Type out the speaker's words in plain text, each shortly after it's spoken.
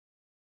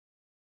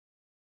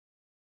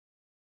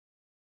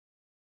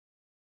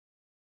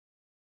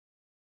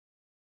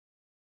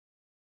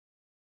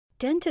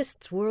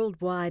Dentists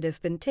worldwide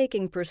have been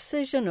taking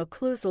precision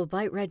occlusal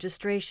bite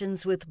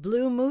registrations with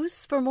Blu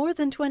Mousse for more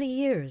than 20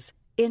 years.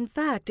 In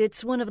fact,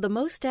 it's one of the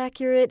most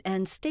accurate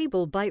and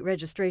stable bite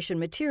registration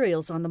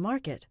materials on the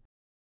market.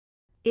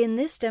 In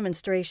this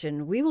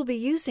demonstration, we will be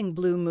using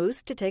Blu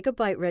Mousse to take a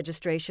bite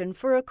registration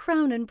for a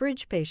crown and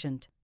bridge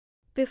patient.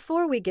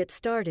 Before we get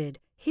started,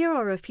 here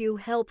are a few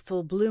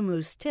helpful Blu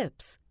Mousse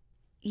tips.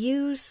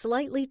 Use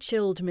slightly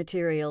chilled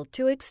material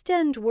to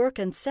extend work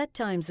and set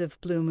times of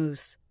Blu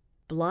Mousse.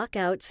 Block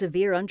out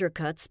severe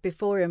undercuts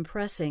before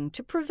impressing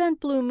to prevent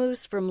Blu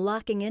Mousse from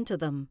locking into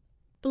them.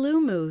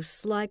 Blu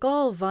Mousse, like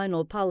all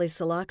vinyl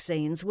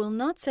polysiloxanes, will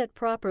not set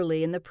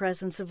properly in the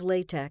presence of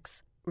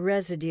latex,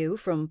 residue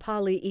from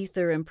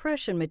polyether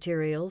impression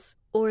materials,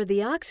 or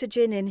the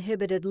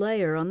oxygen-inhibited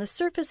layer on the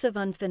surface of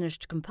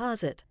unfinished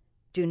composite.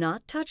 Do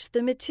not touch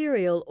the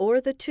material or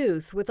the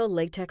tooth with a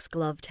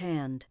latex-gloved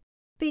hand.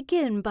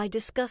 Begin by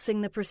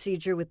discussing the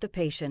procedure with the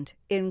patient,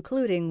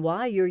 including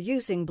why you're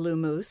using Blu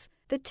Mousse,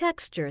 the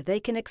texture they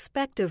can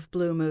expect of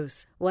Blu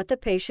Mousse, what the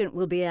patient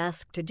will be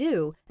asked to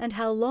do, and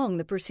how long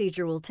the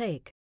procedure will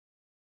take.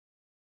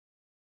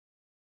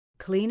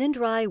 Clean and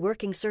dry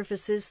working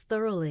surfaces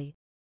thoroughly.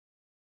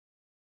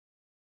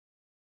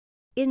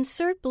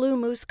 Insert Blu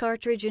Mousse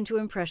cartridge into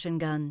impression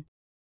gun.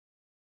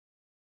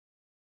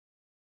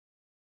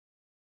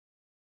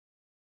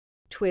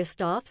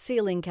 Twist off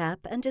sealing cap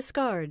and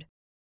discard.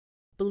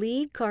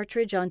 Bleed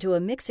cartridge onto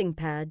a mixing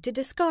pad to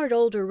discard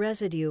older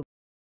residue.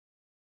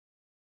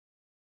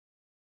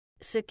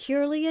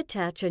 Securely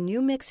attach a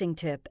new mixing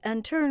tip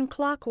and turn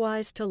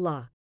clockwise to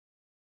lock.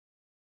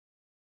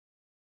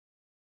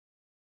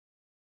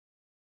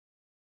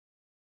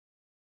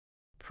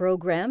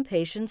 Program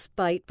patient's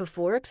bite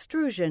before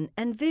extrusion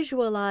and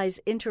visualize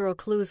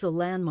interocclusal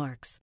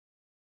landmarks.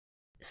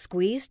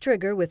 Squeeze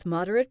trigger with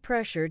moderate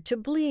pressure to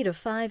bleed a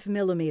 5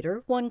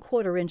 mm,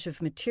 1/4 inch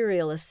of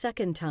material a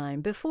second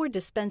time before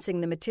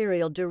dispensing the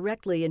material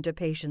directly into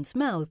patient's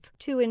mouth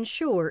to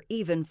ensure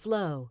even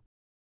flow.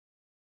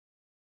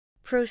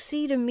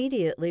 Proceed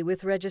immediately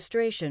with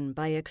registration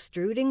by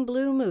extruding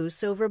Blu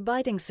Mousse over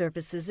biting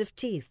surfaces of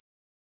teeth.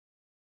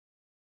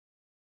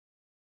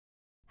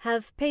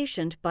 Have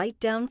patient bite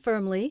down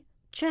firmly,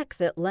 check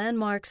that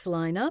landmarks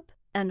line up,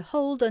 and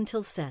hold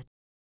until set.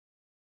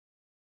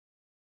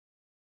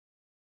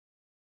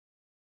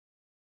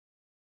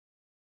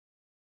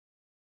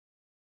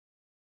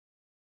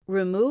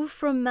 Remove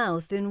from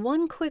mouth in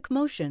one quick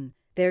motion.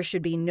 There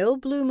should be no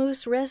Blu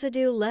Mousse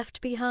residue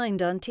left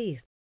behind on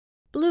teeth.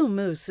 Blu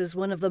Mousse is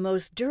one of the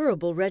most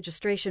durable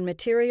registration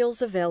materials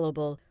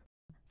available.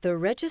 The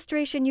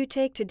registration you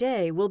take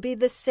today will be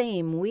the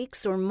same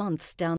weeks or months down